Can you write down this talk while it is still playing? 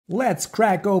Let's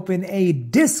crack open a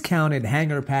discounted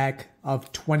hanger pack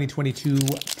of 2022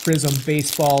 Prizm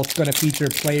Baseball. It's going to feature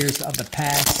players of the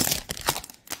past,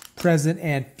 present,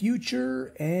 and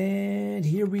future. And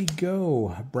here we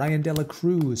go. Brian De La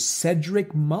Cruz,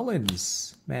 Cedric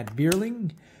Mullins, Matt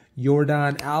Vierling,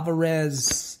 Yordan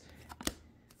Alvarez,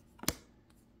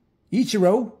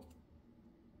 Ichiro,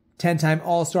 10-time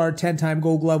All-Star, 10-time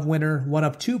Gold Glove winner, one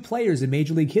of 2 players in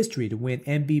Major League history to win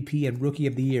MVP and Rookie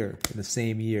of the Year in the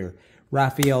same year.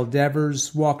 Rafael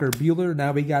Devers, Walker Buehler.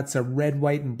 Now we got some red,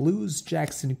 white, and blues.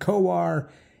 Jackson Kowar,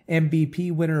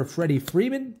 MVP winner Freddie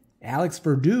Freeman. Alex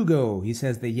Verdugo, he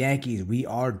says the Yankees, we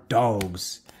are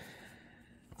dogs.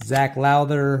 Zach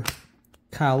Lowther,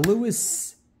 Kyle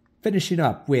Lewis, finishing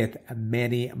up with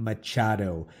Manny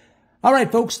Machado. All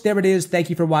right, folks, there it is. Thank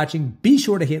you for watching. Be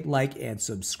sure to hit like and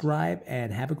subscribe,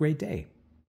 and have a great day.